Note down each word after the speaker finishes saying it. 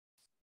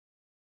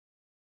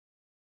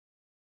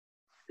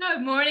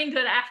Good morning,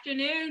 good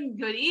afternoon,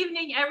 good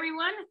evening,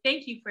 everyone.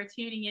 Thank you for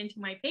tuning into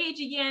my page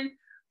again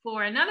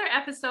for another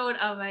episode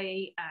of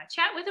a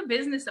chat with a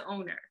business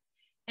owner.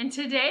 And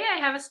today I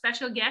have a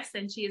special guest,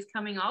 and she is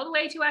coming all the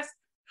way to us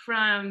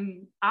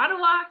from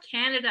Ottawa,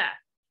 Canada.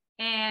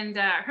 And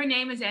her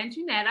name is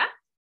Antonieta.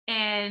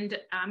 And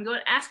I'm going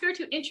to ask her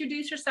to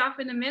introduce herself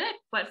in a minute.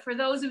 But for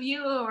those of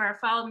you who are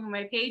following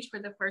my page for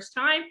the first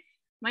time,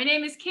 my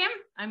name is Kim.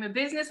 I'm a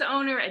business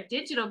owner, a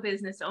digital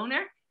business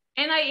owner.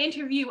 And I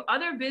interview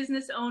other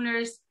business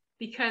owners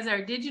because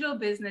our digital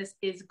business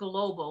is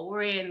global.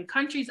 We're in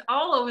countries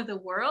all over the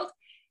world.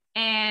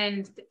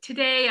 And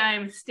today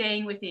I'm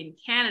staying within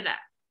Canada.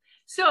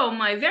 So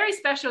my very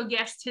special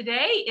guest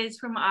today is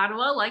from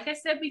Ottawa, like I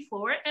said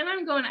before, and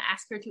I'm going to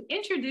ask her to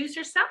introduce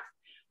herself.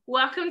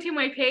 Welcome to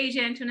my page,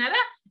 Antonieta.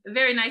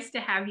 Very nice to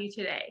have you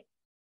today.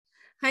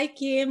 Hi,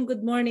 Kim.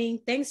 Good morning.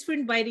 Thanks for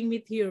inviting me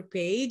to your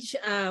page.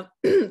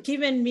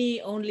 Kim and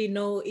me only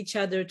know each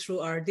other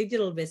through our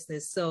digital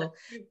business. So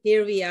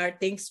here we are.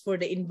 Thanks for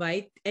the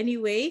invite.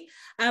 Anyway,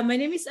 my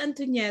name is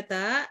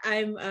Antonieta.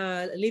 I'm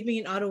living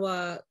in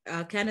Ottawa,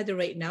 Canada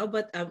right now,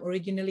 but I'm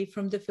originally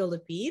from the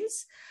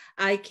Philippines.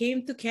 I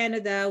came to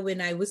Canada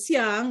when I was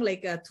young,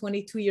 like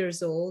 22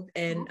 years old,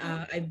 and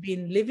I've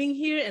been living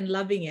here and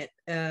loving it.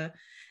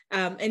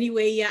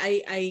 Anyway, yeah,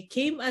 I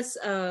came as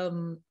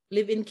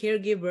live-in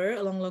caregiver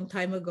a long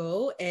time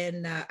ago,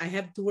 and I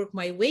have to work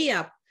my way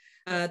up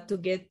to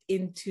get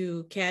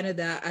into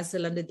Canada as a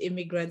landed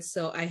immigrant.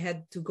 So I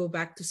had to go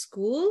back to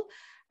school.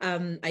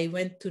 I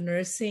went to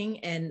nursing,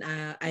 and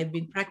I've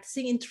been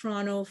practicing in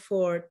Toronto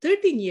for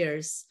 13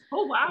 years.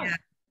 Oh, wow.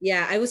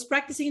 Yeah, I was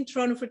practicing in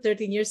Toronto for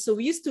 13 years. So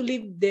we used to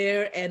live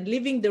there and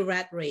living the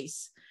rat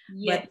race.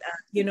 Yes.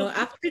 But,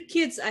 after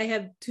kids, I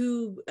have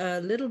two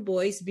little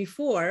boys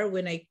before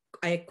when I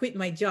quit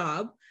my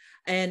job.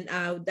 And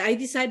I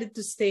decided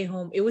to stay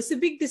home. It was a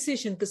big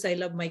decision because I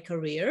love my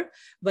career,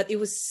 but it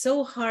was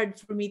so hard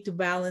for me to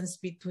balance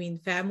between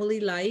family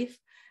life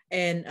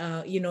and,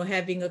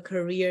 having a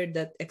career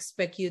that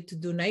expect you to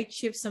do night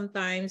shift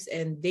sometimes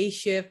and day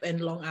shift and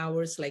long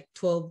hours, like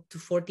 12 to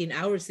 14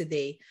 hours a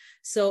day.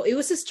 So it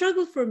was a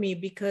struggle for me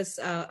because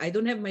I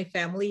don't have my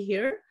family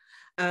here,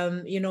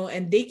 and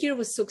daycare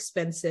was so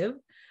expensive.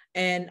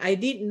 And I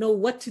didn't know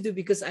what to do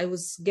because I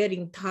was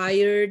getting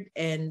tired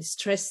and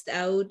stressed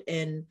out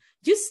and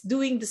just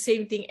doing the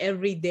same thing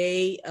every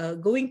day,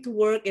 going to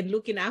work and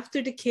looking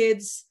after the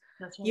kids,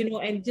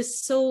 and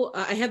just so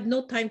I have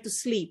no time to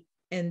sleep,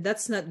 and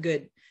that's not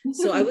good.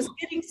 So I was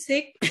getting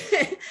sick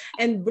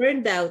and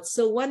burned out.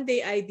 So one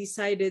day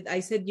I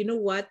said, you know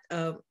what,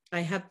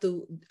 I have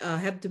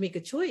to make a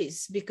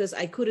choice because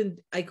I couldn't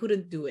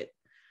do it.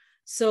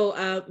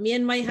 So me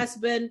and my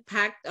husband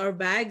packed our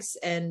bags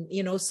and,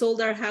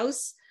 sold our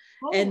house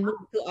and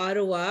moved to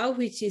Ottawa,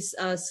 which is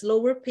a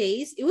slower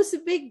pace. It was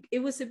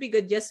a big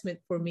adjustment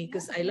for me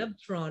because I love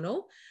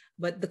Toronto,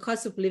 but the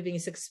cost of living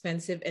is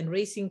expensive and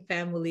raising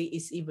family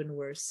is even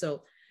worse.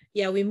 So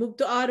yeah, we moved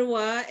to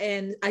Ottawa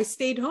and I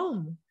stayed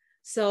home.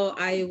 So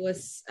I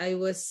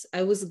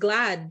was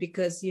glad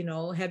because,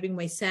 having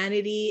my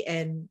sanity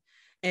and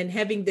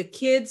having the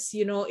kids,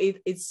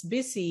 it's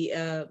busy,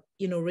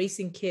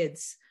 raising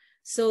kids.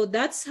 So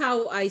that's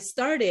how I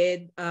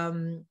started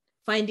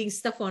finding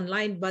stuff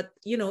online, but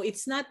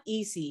it's not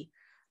easy.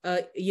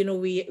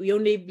 We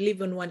only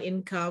live on one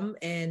income,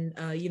 and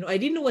I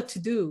didn't know what to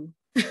do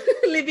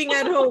living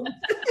at home.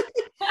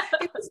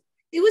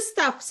 it was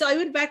tough. So I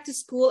went back to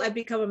school. I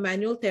became a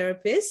manual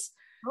therapist.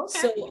 Okay.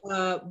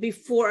 So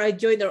before I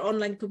joined our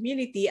online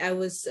community, I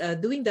was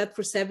doing that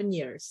for 7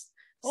 years.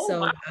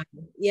 Wow.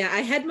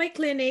 I had my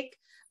clinic.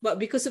 But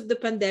because of the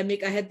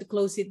pandemic, I had to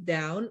close it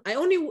down. I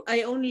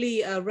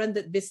only run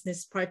that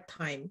business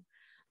part-time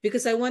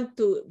because I want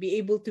to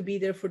be able to be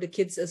there for the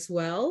kids as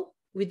well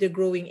with their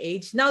growing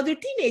age. Now they're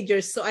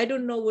teenagers, so I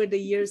don't know where the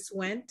years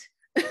went.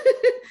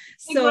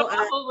 So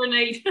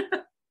overnight.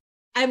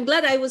 I'm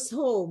glad I was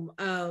home.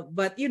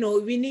 But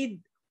we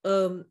need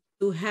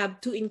to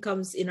have two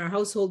incomes in our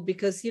household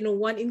because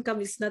one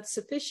income is not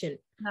sufficient.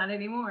 Not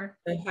anymore.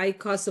 The high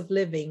cost of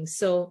living.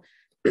 So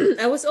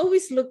I was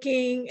always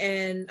looking,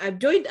 and I've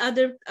joined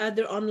other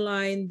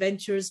online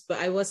ventures, but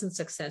I wasn't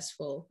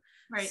successful.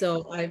 Right.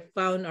 So I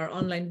found our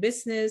online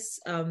business,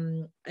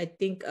 I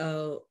think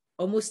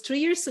almost 3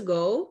 years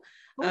ago.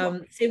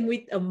 Same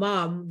with a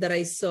mom that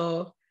I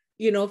saw,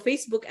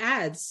 Facebook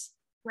ads.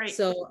 Right.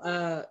 So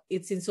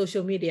it's in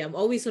social media. I'm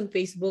always on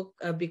Facebook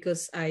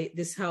because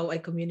this is how I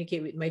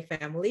communicate with my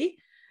family.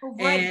 Oh,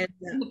 right. And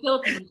in the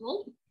Philippines,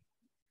 right?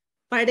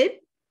 Pardon?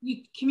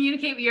 You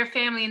communicate with your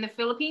family in the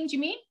Philippines, you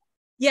mean?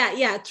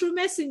 Yeah, through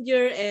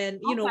Messenger, and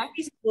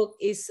Facebook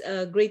is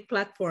a great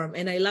platform,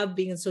 and I love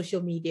being on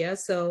social media.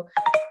 So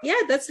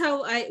yeah, that's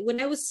how when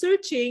I was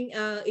searching,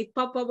 it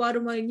popped up out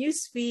of my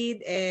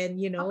newsfeed, and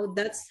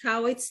that's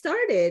how it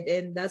started,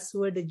 and that's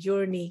where the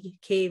journey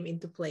came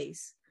into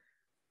place.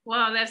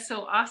 Wow, that's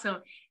so awesome.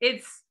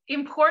 It's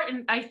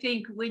important, I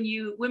think, when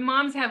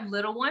moms have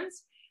little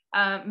ones,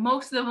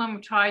 most of them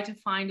try to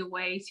find a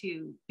way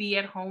to be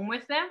at home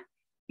with them,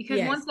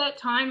 because once that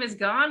time is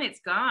gone, it's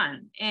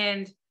gone.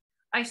 And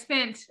I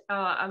spent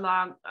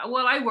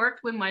I worked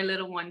when my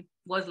little one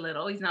was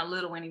little. He's not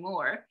little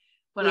anymore,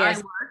 but I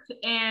worked,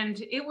 and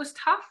it was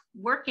tough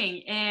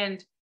working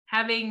and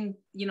having,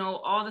 you know,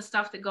 all the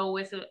stuff that go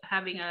with it,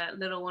 having a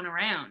little one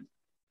around.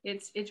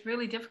 It's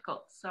really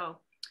difficult. So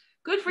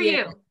good for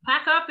you.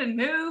 Pack up and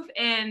move.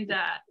 And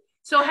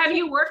so have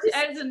you worked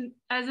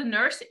as a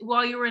nurse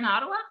while you were in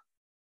Ottawa?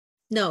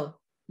 No.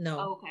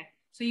 Oh, okay.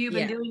 So you've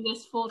been doing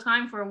this full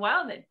time for a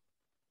while then?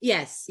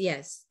 Yes.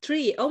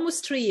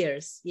 Almost 3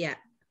 years. Yeah.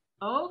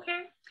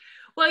 Okay.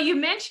 Well, you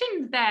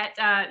mentioned that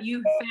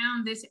you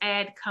found this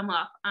ad come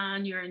up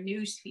on your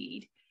news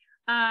feed.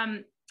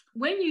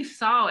 When you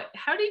saw it,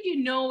 how did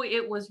you know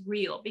it was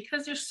real?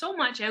 Because there's so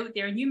much out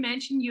there, and you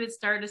mentioned you had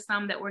started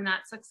some that were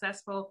not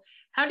successful.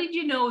 How did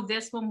you know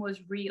this one was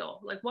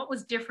real? Like, what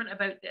was different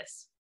about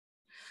this?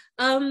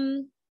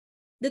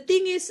 The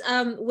thing is,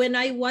 when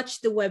I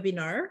watched the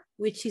webinar,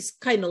 which is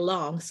kind of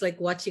long, it's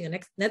like watching a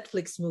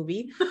Netflix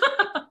movie.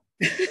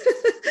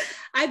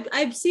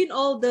 I've seen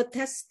all the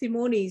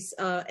testimonies,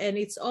 and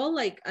it's all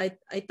like, I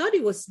thought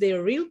it was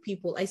their real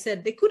people. I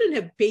said they couldn't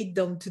have paid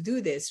them to do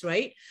this,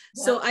 right?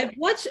 Yeah. So I've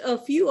watched a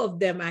few of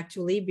them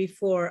actually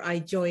before I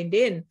joined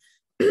in,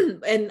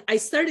 and I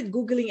started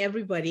Googling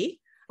everybody.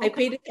 Okay. I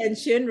paid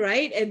attention,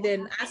 right? And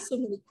then asked so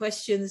many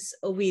questions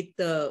with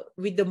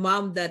the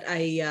mom that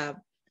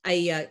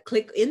I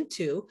click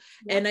into,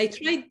 and I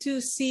tried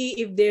to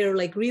see if they're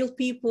like real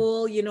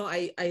people. You know,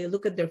 I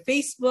look at their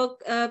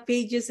Facebook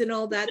pages and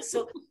all that.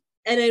 So,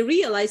 and I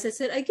realized, I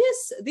said, I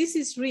guess this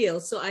is real.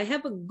 So I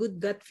have a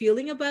good gut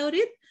feeling about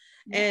it.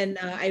 And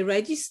I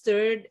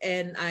registered,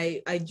 and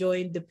I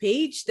joined the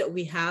page that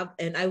we have,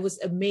 and I was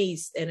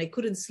amazed, and I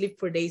couldn't sleep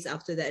for days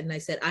after that. And I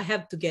said, I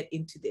have to get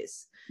into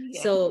this.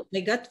 Yeah. So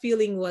my gut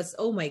feeling was,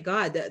 oh my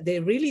God,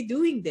 they're really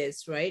doing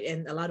this, right?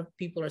 And a lot of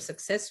people are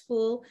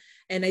successful,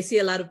 and I see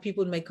a lot of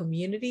people in my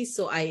community.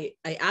 So I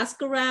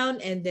ask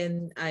around, and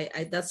then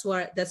I that's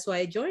why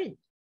I joined.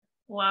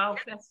 Wow,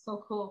 that's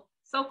so cool.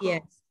 So cool.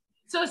 Yes.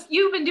 So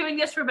you've been doing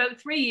this for about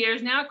 3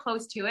 years now,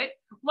 close to it.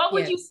 What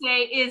would you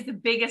say is the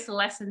biggest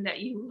lesson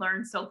that you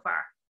learned so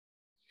far?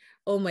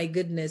 Oh my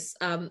goodness.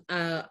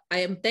 I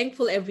am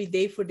thankful every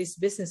day for this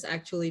business,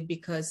 actually,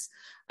 because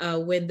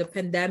when the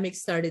pandemic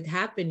started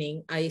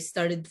happening, I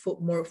started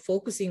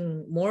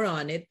focusing more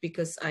on it,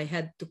 because I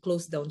had to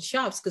close down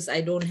shops because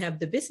I don't have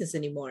the business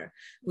anymore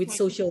with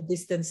social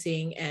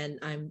distancing, and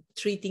I'm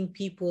treating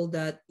people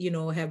that, you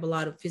know, have a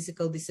lot of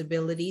physical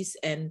disabilities.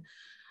 And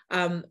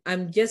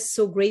I'm just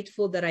so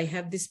grateful that I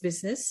have this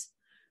business.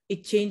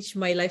 It changed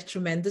my life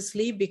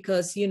tremendously,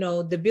 because, you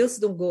know, the bills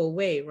don't go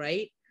away,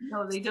 right?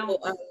 No, they don't.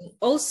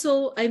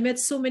 Also, I met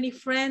so many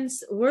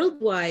friends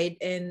worldwide,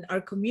 and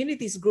our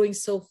community is growing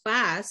so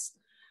fast.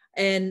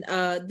 And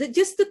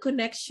just the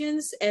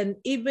connections, and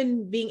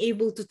even being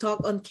able to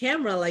talk on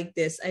camera like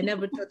this, I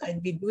never thought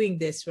I'd be doing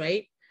this,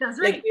 right? That's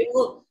right. Like,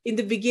 in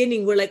the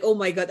beginning, we're like, oh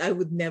my God, I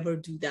would never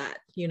do that,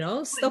 you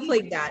know, stuff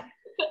like that.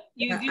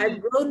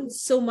 I've grown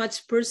so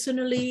much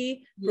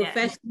personally,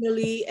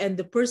 professionally, and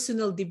the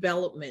personal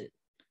development.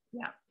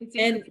 Yeah,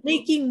 and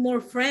making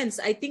more friends.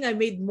 I think I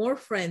made more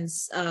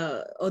friends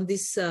on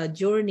this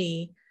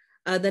journey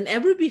than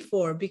ever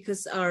before,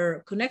 because our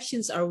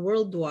connections are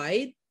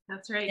worldwide.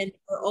 That's right. And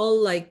we're all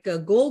like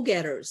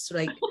goal-getters.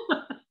 Like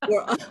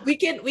we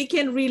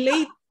can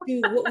relate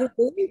to what we're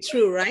going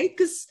through, right?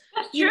 Because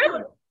your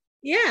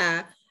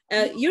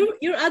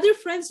other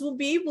friends will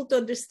be able to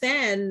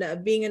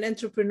understand being an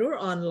entrepreneur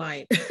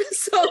online.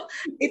 So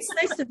it's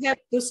nice to have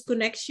those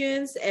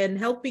connections and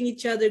helping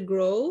each other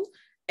grow,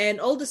 and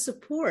all the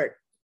support.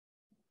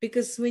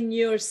 Because when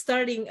you're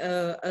starting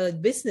a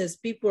business,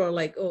 people are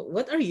like, oh,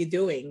 what are you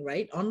doing,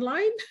 right?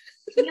 Online?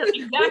 Yeah,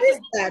 exactly. What is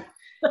that?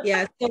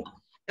 Yeah. So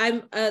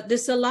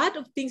there's a lot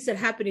of things that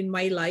happen in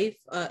my life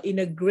in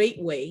a great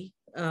way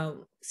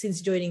since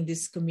joining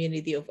this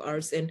community of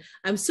ours. And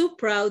I'm so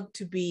proud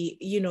to be,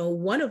 you know,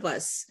 one of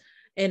us.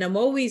 And I'm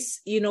always,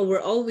 you know,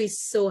 we're always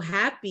so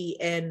happy,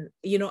 and,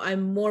 you know,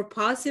 I'm more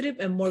positive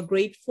and more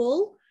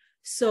grateful.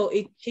 So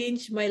it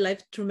changed my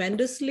life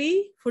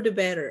tremendously for the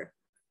better.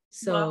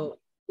 So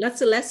lots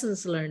of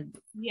lessons learned.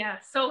 Yeah,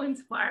 so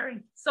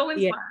inspiring. So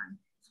inspiring.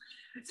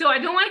 Yeah. So I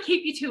don't want to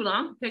keep you too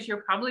long, because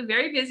you're probably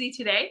very busy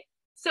today.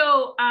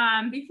 So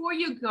before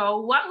you go,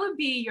 what would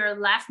be your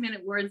last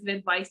minute words of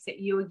advice that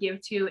you would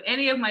give to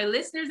any of my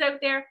listeners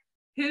out there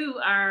who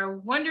are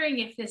wondering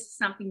if this is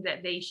something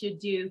that they should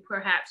do,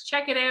 perhaps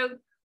check it out,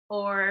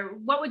 or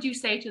what would you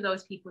say to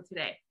those people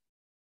today?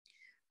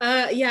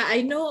 Yeah,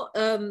 I know,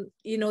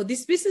 you know,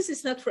 this business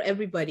is not for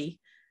everybody.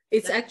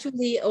 It's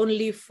actually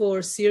only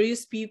for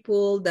serious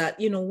people that,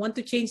 you know, want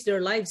to change their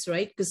lives,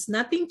 right? Because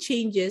nothing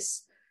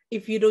changes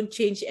if you don't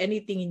change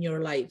anything in your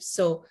life.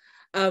 So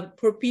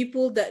for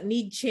people that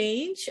need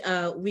change,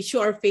 we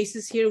show our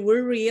faces here.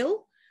 We're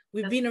real.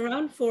 We've been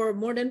around for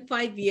more than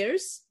 5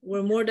 years.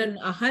 We're more than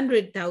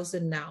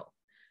 100,000 now.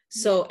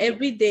 So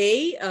every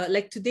day,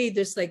 like today,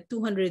 there's like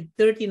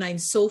 239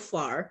 so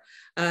far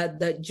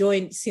that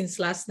joined since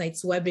last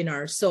night's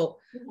webinar. So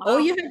all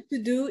you have to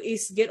do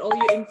is get all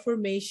your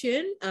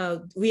information.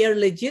 We are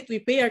legit. We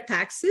pay our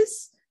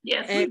taxes.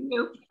 Yes, we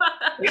do.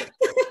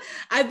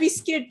 I'd be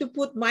scared to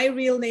put my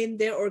real name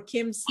there or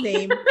Kim's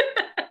name,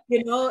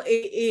 you know,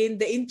 in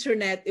the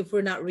internet if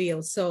we're not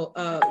real. So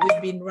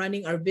we've been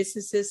running our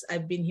businesses.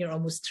 I've been here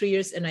almost 3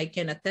 years, and I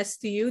can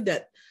attest to you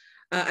that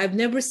I've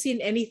never seen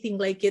anything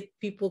like it,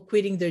 people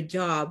quitting their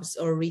jobs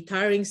or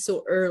retiring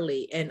so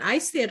early. And I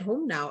stay at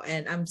home now,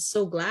 and I'm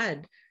so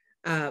glad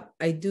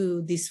I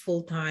do this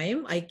full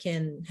time. I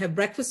can have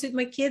breakfast with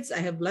my kids. I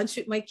have lunch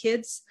with my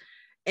kids.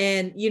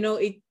 And, you know,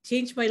 it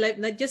changed my life,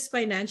 not just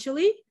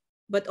financially,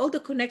 but all the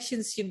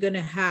connections you're going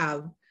to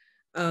have.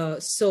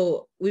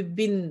 So we've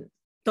been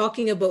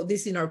talking about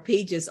this in our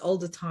pages all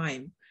the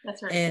time.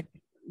 That's right. And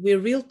we're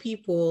real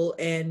people,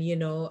 and, you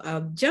know,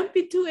 jump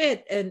into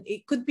it. And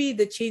it could be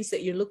the change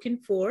that you're looking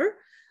for.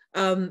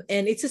 And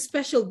it's a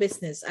special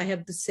business, I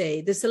have to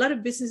say. There's a lot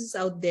of businesses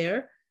out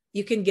there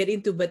you can get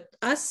into, but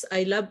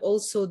I love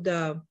also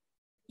the,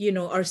 you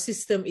know, our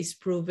system is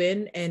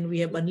proven, and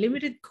we have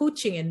unlimited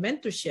coaching and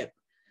mentorship,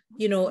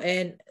 you know,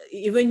 and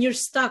when you're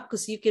stuck,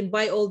 because you can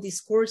buy all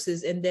these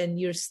courses and then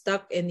you're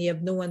stuck and you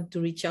have no one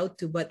to reach out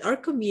to. But our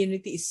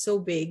community is so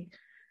big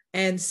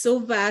and so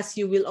vast,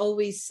 you will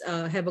always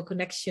have a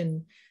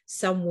connection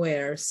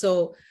somewhere.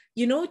 So,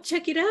 you know,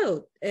 check it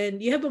out,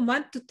 and you have a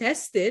month to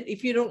test it.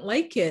 If you don't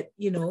like it,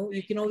 you know,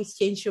 you can always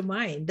change your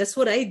mind. That's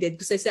what I did,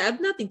 because I said I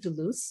have nothing to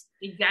lose.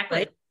 Exactly.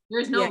 Right?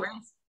 There's no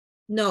risk.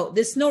 No,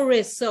 there's no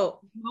risk.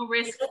 So no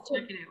risk.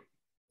 Check it out.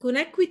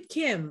 Connect with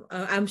Kim.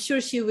 I'm sure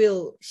she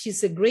will.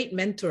 She's a great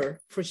mentor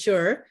for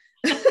sure.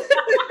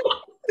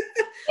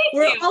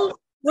 We're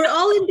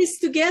all in this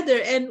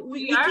together, and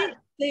we can't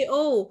say,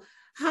 oh,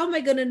 how am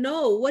I gonna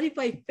know? What if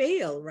I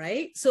fail,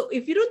 right? So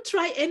if you don't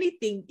try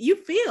anything, you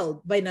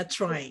failed by not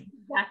trying.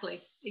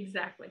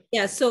 Exactly.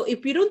 Yeah. So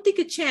if you don't take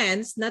a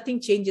chance, nothing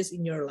changes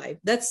in your life.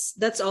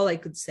 That's all I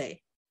could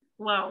say.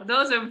 Wow,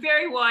 those are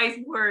very wise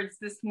words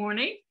this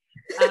morning.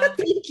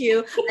 Thank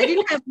you. I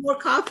didn't have more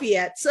coffee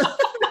yet, so.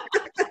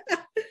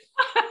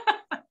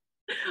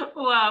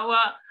 Wow.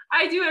 Well,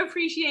 I do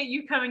appreciate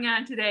you coming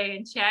on today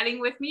and chatting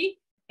with me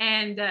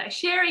and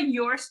sharing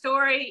your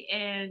story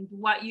and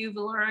what you've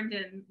learned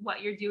and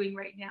what you're doing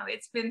right now.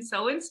 It's been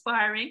so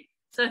inspiring.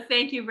 So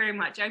thank you very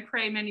much. I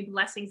pray many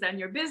blessings on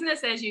your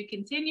business as you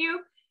continue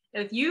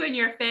with you and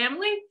your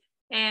family.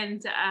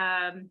 And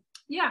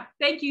yeah,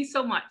 thank you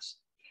so much.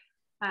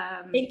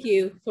 Thank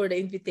you for the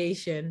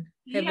invitation.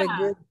 Have a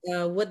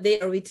good, what day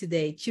are we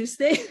today?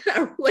 Tuesday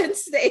or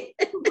Wednesday?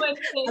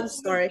 I'm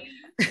sorry.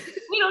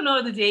 We don't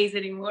know the days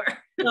anymore.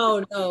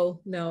 No.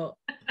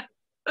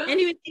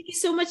 Anyway, thank you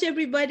so much,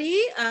 everybody.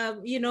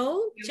 You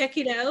know, check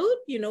it out.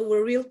 You know,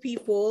 we're real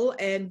people,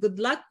 and good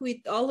luck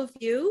with all of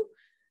you,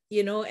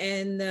 you know,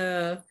 and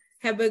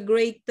have a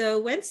great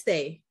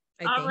Wednesday.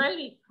 All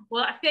righty.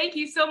 Well, thank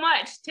you so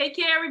much. Take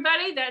care,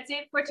 everybody. That's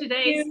it for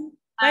today's.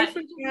 Bye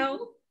for now.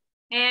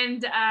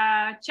 And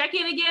check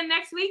in again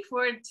next week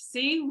to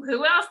see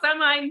who else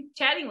I'm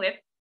chatting with.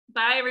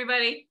 Bye,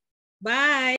 everybody. Bye.